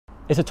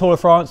It's a Tour de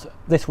France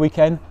this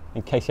weekend,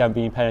 in case you haven't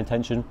been paying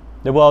attention.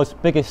 The world's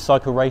biggest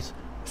cycle race,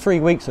 3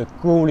 weeks of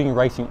grueling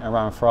racing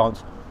around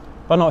France.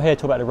 But I'm not here to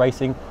talk about the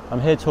racing, I'm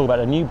here to talk about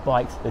the new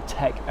bikes, the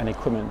tech and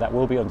equipment that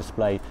will be on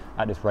display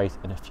at this race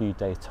in a few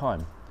days'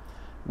 time.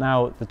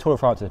 Now, the Tour de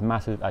France is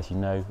massive, as you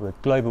know, we're a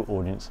global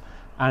audience,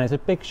 and it's a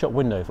big shop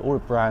window for all the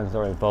brands that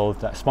are involved,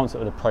 that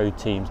sponsor the pro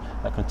teams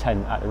that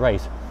contend at the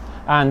race.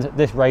 And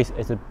this race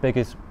is the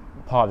biggest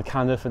part of the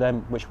calendar for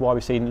them, which is why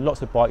we've seen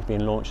lots of bikes being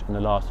launched in the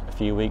last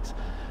few weeks,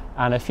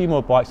 and a few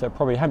more bikes that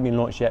probably haven't been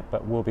launched yet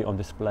but will be on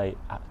display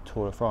at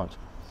Tour de France.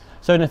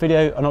 So in this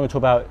video, I'm not going to talk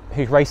about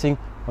who's racing,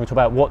 I'm going to talk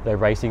about what they're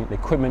racing, the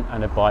equipment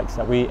and the bikes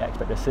that we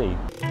expect to see.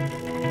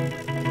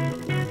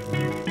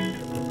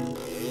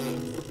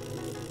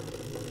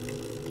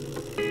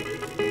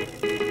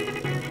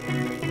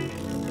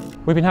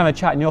 We've been having a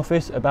chat in the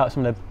office about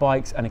some of the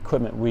bikes and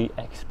equipment we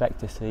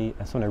expect to see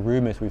and some of the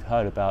rumours we've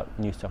heard about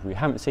new stuff we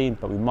haven't seen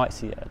but we might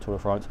see at Tour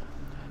de France.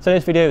 So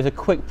this video is a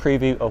quick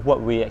preview of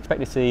what we expect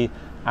to see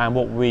and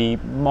what we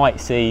might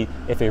see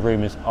if the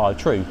rumours are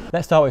true.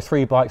 Let's start with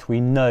 3 bikes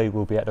we know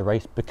will be at the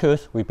race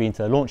because we've been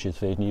to the launches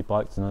for these new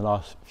bikes in the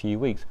last few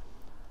weeks.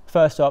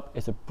 First up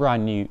is a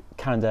brand new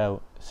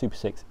Cannondale Super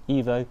 6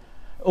 Evo.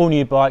 All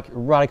new bike,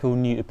 radical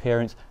new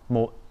appearance,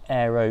 more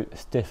aero,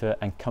 stiffer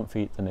and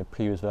comfy than the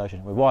previous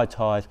version, with wide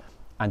tyres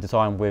and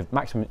designed with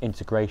maximum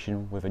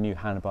integration with a new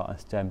handlebar and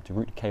stem to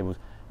route the cables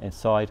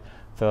inside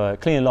for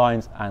cleaner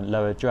lines and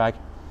lower drag.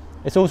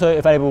 It's also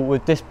available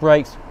with disc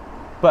brakes,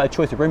 but a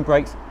choice of rim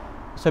brakes,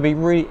 so it'll be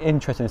really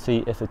interesting to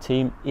see if the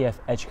team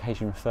EF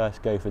Education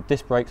first go for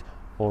disc brakes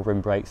or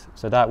rim brakes,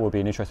 so that will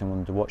be an interesting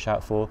one to watch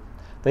out for.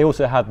 They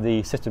also have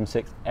the System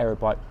 6 Aero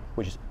bike,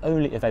 which is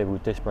only available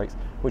with disc brakes,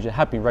 which they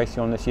have been racing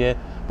on this year,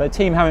 but the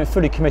team haven't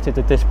fully committed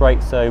to disc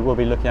brakes, so we'll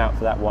be looking out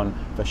for that one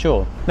for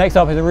sure. Next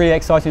up is a really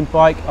exciting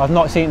bike. I've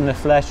not seen it in the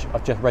flesh,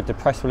 I've just read the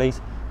press release.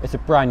 It's a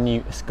brand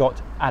new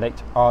Scott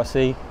Addict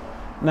RC.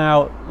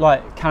 Now,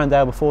 like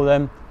Cannondale before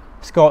them,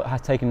 Scott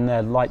has taken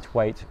their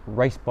lightweight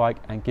race bike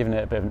and given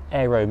it a bit of an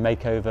aero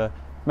makeover,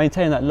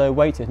 maintaining that low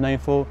weight it's known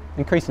for,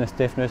 increasing the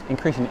stiffness,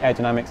 increasing the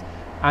aerodynamics,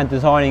 and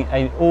designing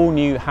an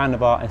all-new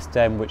handlebar and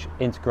stem which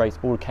integrates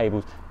all the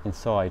cables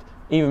inside.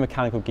 Even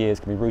mechanical gears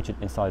can be routed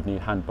inside the new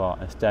handlebar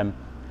and stem.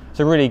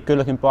 It's a really good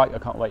looking bike, I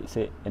can't wait to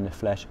see it in the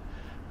flesh.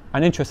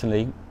 And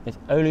interestingly, it's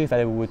only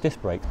available with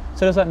disc brakes.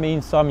 So does that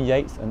mean Simon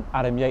Yates and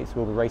Adam Yates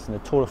will be racing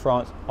the Tour de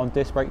France on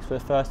disc brakes for the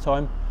first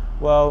time?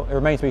 Well, it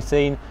remains to be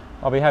seen.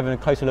 I'll be having a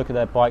closer look at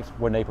their bikes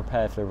when they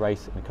prepare for the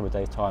race in a couple of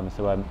days' time,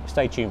 so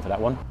stay tuned for that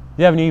one.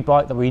 The other new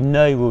bike that we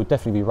know will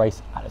definitely be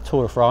raced at the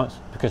Tour de France,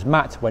 because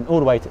Matt went all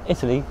the way to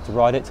Italy to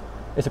ride it,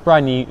 is a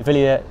brand new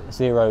Villiers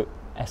Zero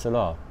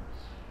SLR.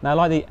 Now,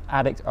 like the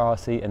Addict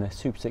RC and the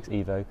Super 6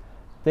 Evo,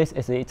 this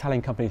is the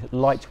Italian company's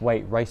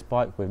lightweight race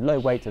bike with low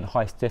weight and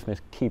high stiffness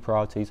key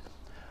priorities,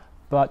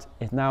 but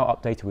it's now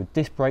updated with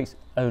disc brakes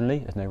only,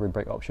 there's no rim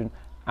brake option,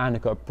 and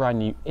they've got a brand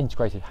new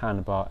integrated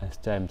handlebar and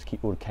stem to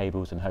keep all the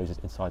cables and hoses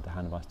inside the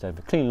handlebar and stem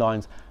for clean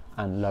lines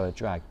and lower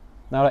drag.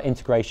 Now, that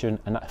integration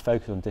and that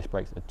focus on disc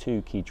brakes are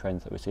 2 key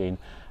trends that we're seeing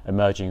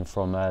emerging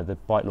from the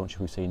bike launches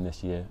we've seen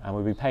this year, and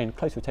we'll be paying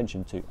closer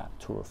attention to at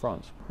Tour de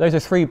France. Those are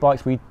 3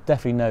 bikes we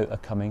definitely know are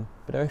coming,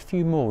 but there are a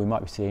few more we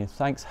might be seeing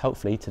thanks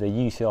hopefully to the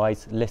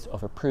UCI's list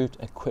of approved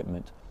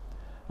equipment.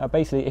 Now,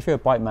 basically, if you're a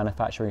bike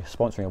manufacturer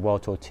sponsoring a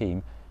World Tour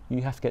team,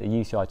 you have to get the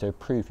UCI to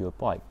approve your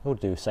bike. All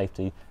to do with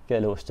safety, get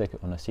a little sticker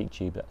on a seat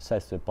tube that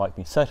says the bike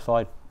being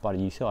certified by the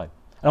UCI.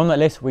 And on that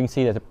list, we can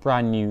see there's a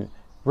brand new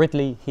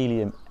Ridley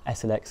Helium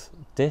SLX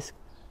disc,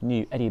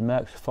 new Eddie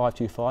Merckx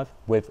 525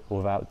 with or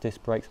without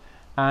disc brakes,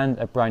 and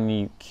a brand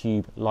new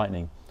Cube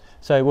Lightning.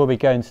 So we'll be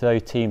going to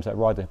those teams that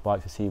ride the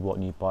bikes to see what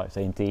new bikes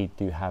they indeed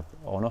do have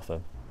on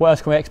offer. What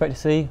else can we expect to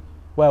see?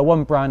 Well,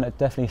 one brand that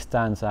definitely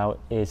stands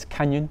out is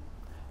Canyon.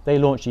 They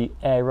launched the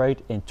Air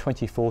Road in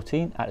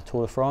 2014 at the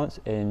Tour de France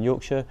in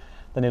Yorkshire.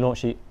 Then they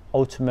launched the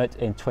Ultimate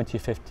in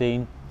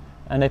 2015.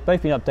 And they've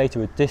both been updated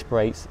with disc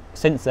brakes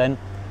since then,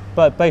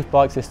 but both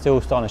bikes are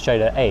still starting to show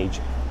their age.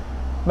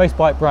 Most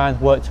bike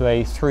brands work to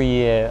a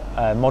 3-year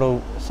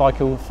model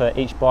cycle for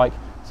each bike.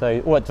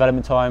 So all at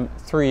development time,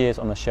 3 years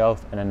on the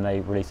shelf, and then they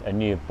release a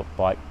new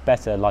bike,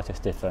 better, lighter,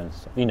 stiffer, and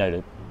you know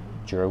the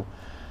drill.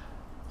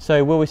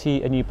 So will we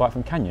see a new bike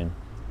from Canyon?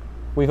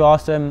 We've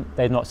asked them,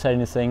 they've not said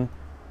anything.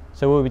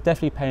 So we'll be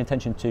definitely paying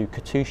attention to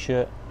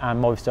Katusha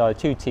and Movistar, the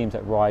 2 teams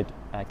that ride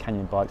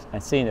Canyon bikes,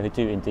 and seeing if they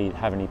do indeed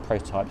have any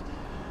prototypes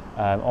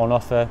on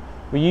offer.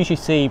 We usually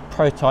see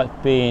prototypes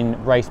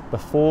being raced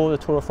before the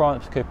Tour de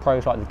France because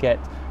pros like to get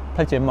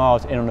plenty of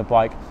miles in on the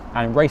bike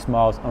and race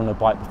miles on the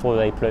bike before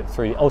they put it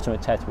through the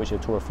ultimate test, which is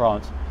the Tour de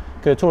France.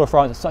 Because the Tour de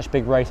France is such a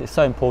big race, it's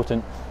so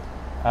important.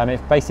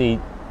 It's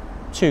basically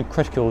too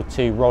critical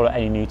to roll out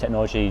any new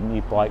technology,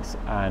 new bikes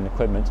and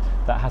equipment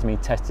that hasn't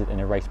been tested in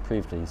a race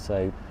previously.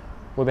 So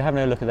we'll be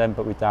having a look at them,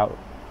 but we doubt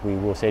we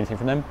will see anything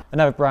from them.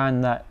 Another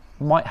brand that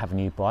might have a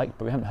new bike,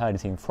 but we haven't heard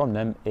anything from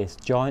them, is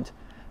Giant.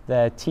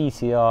 Their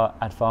TCR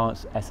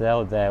Advanced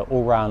SL, their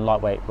all-round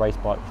lightweight race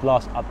bike, was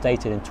last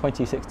updated in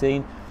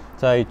 2016.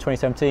 So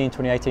 2017,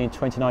 2018,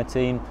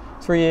 2019,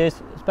 3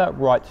 years, it's about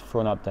right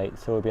for an update,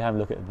 so we'll be having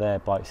a look at their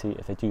bike, see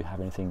if they do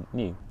have anything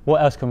new.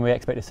 What else can we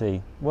expect to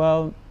see?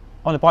 Well,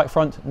 on the bike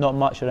front, not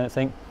much I don't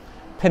think.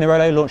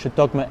 Pinarello launched a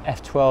Dogma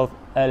F12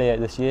 earlier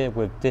this year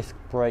with disc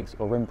brakes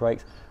or rim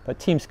brakes, but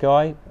Team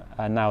Sky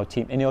and now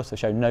Team Ineos have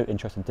shown no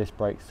interest in disc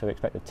brakes, so we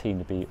expect the team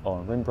to be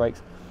on rim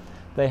brakes.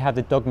 They have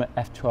the Dogma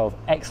F12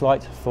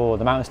 X-Lite for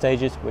the mountain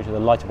stages, which is a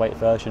lighter weight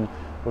version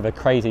with a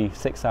crazy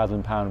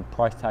 £6,000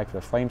 price tag for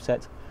the frame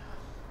set.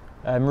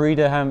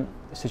 Merida haven't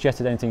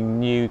suggested anything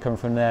new coming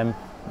from them.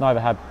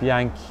 Neither have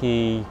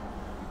Bianchi.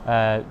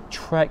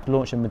 Trek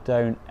launched a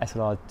Madone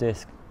SLR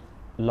disc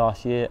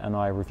last year, and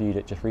I reviewed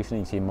it just recently.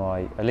 You see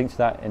a link to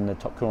that in the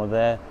top corner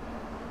there.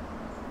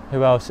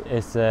 Who else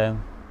is there?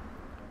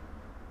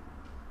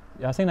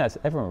 I think that's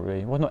everyone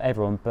really. Well, not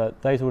everyone,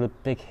 but those are all the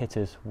big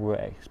hitters we're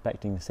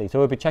expecting to see. So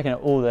we'll be checking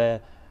out all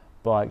their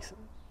bikes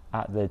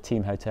at the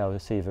team hotel to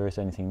see if there is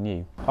anything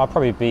new. I'll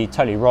probably be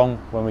totally wrong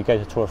when we go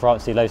to Tour de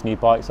France, see loads of new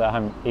bikes that I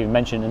haven't even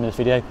mentioned in this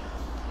video.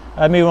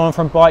 Moving on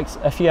from bikes,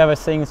 a few other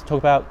things to talk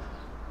about.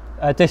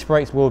 Disc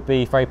brakes will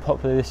be very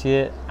popular this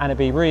year, and it'd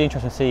be really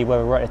interesting to see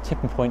whether we're at a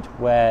tipping point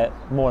where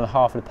more than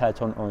half of the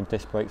peloton are on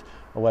disc brakes,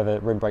 or whether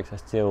rim brakes are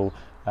still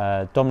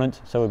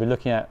dominant. So we'll be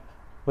looking at,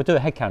 we'll do a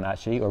head count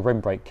actually, or rim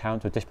brake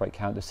count, or disc brake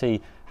count, to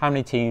see how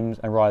many teams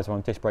and riders are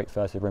on disc brakes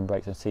versus rim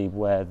brakes, and see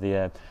where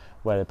the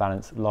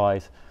balance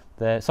lies.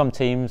 There are some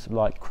teams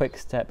like Quick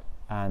Step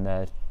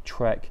and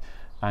Trek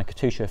and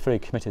Katusha are fully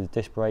committed to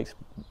disc brakes.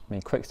 I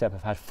mean, Quick Step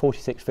have had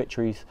 46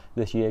 victories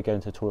this year going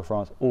to Tour de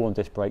France, all on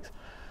disc brakes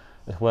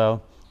as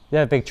well. The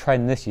other big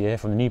trend this year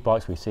from the new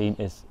bikes we've seen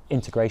is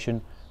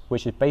integration,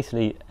 which is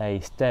basically a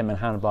stem and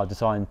handlebar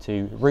designed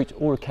to route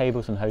all the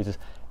cables and hoses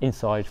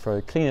inside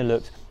for cleaner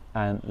looks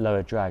and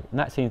lower drag. And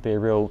that seems to be a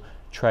real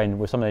trend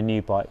with some of the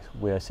new bikes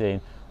we are seeing,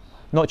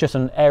 not just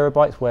on aero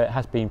bikes where it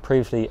has been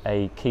previously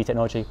a key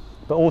technology,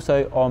 but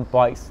also on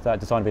bikes that are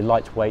designed to be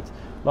lightweight,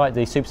 like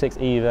the Super 6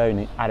 Evo and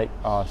the Addict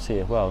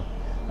RC as well.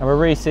 And we're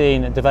really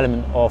seeing a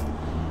development of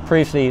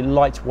previously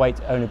lightweight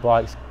only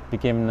bikes be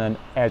given an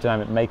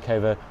aerodynamic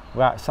makeover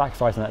without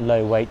sacrificing that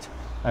low weight,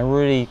 and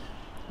really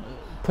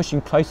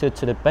pushing closer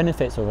to the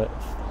benefits of an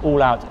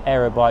all-out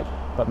aero bike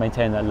but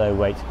maintaining that low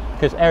weight,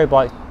 because aero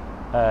bikes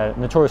are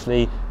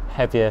notoriously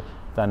heavier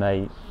than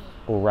a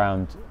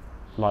all-round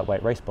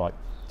lightweight race bike.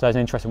 So there's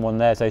an interesting one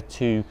there. So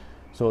two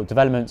sort of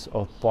developments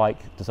of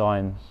bike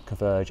design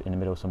converge in the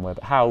middle somewhere,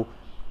 but how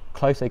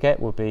close they get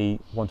will be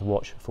one to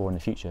watch for in the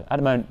future. At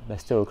the moment,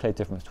 there's still a clear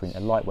difference between a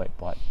lightweight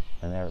bike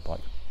and an aero bike.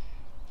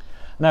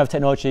 Now, the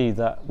technology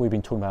that we've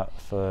been talking about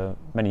for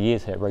many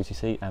years here at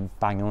road.cc and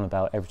banging on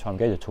about every time we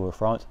go to Tour de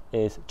France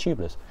is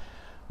tubeless.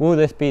 Will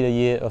this be the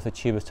year of the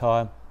tubeless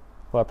tyre?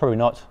 Well, probably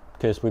not,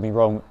 because we've been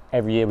wrong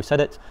every year we said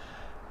it.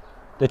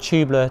 The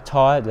tubular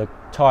tyre, the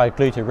tyre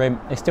glued to the rim,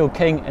 is still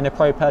king in the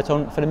pro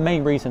peloton for the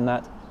main reason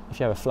that if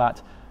you have a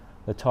flat,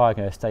 the tyre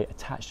can stay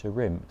attached to the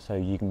rim, so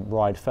you can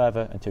ride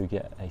further until you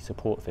get a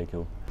support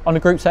vehicle. On the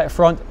group set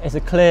front, it's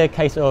a clear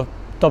case of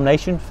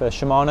domination for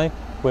Shimano,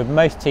 with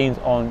most teams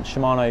on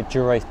Shimano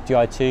Dura-Race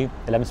Di2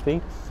 11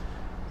 speed,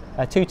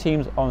 two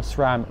teams on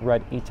SRAM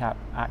Red ETAP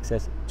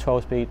Access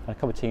 12 speed, and a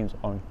couple of teams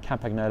on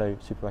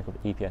Campagnolo Super Record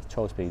EPS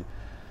 12 speed.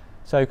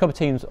 So a couple of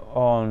teams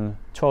on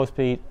 12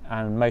 speed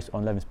and most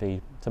on 11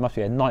 speed. So it must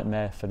be a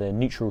nightmare for the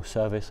neutral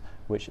service,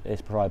 which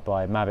is provided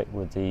by Mavic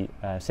with the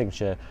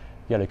signature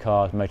yellow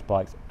cars,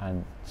 motorbikes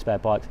and spare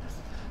bikes.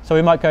 So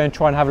we might go and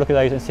try and have a look at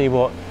those and see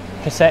what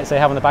cassettes they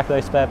have on the back of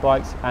those spare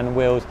bikes and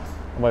wheels,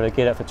 and whether they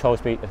get up for 12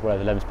 speed as well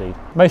as 11 speed.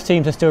 Most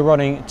teams are still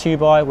running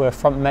 2x with a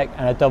front mech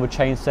and a double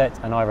chain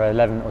set, and either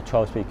 11 or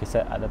 12 speed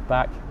cassette at the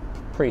back.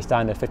 Pretty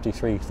standard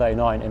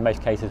 53-39 in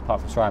most cases,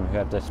 apart from SRAM, who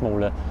have the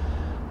smaller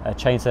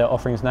chain set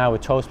offerings now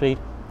with 12 speed.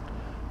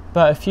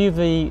 But a few of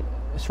the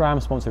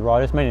SRAM sponsored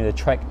riders, mainly the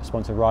Trek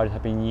sponsored riders,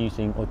 have been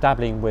using or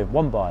dabbling with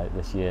 1x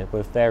this year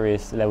with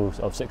various levels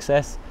of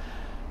success.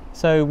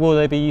 So will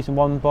they be using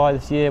 1x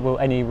this year? Will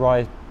any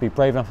riders be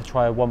brave enough to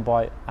try a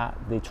 1x at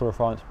the Tour de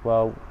France?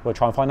 Well, we'll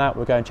try and find out.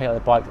 We'll go and check out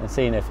the bikes and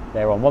seeing if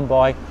they're on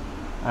 1x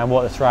and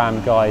what the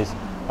SRAM guys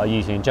are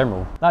using in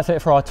general. That's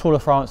it for our Tour de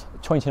France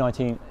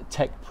 2019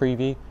 tech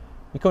preview. If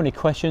you've got any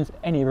questions,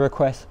 any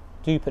requests,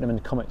 do put them in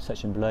the comment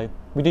section below.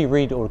 We do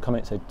read all the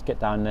comments, so get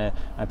down there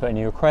and put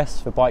any requests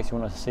for bikes you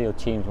want us to see or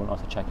teams you want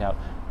us to check out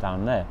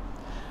down there.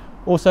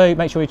 Also,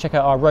 make sure you check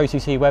out our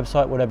road.cc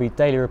website, where there'll be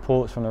daily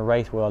reports from the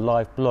race with our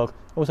live blog.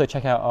 Also,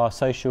 check out our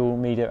social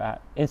media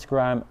at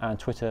Instagram and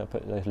Twitter. I'll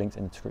put those links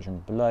in the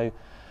description below.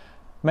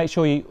 Make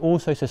sure you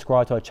also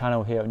subscribe to our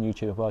channel here on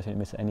YouTube as well, so you don't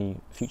miss any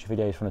future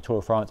videos from the Tour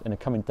de France in the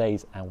coming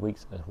days and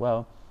weeks as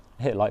well.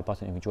 Hit the like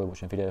button if you enjoy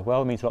watching the video as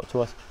well, it means a lot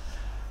to us.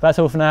 But that's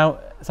all for now.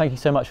 Thank you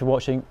so much for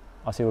watching.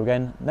 I'll see you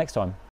again next time.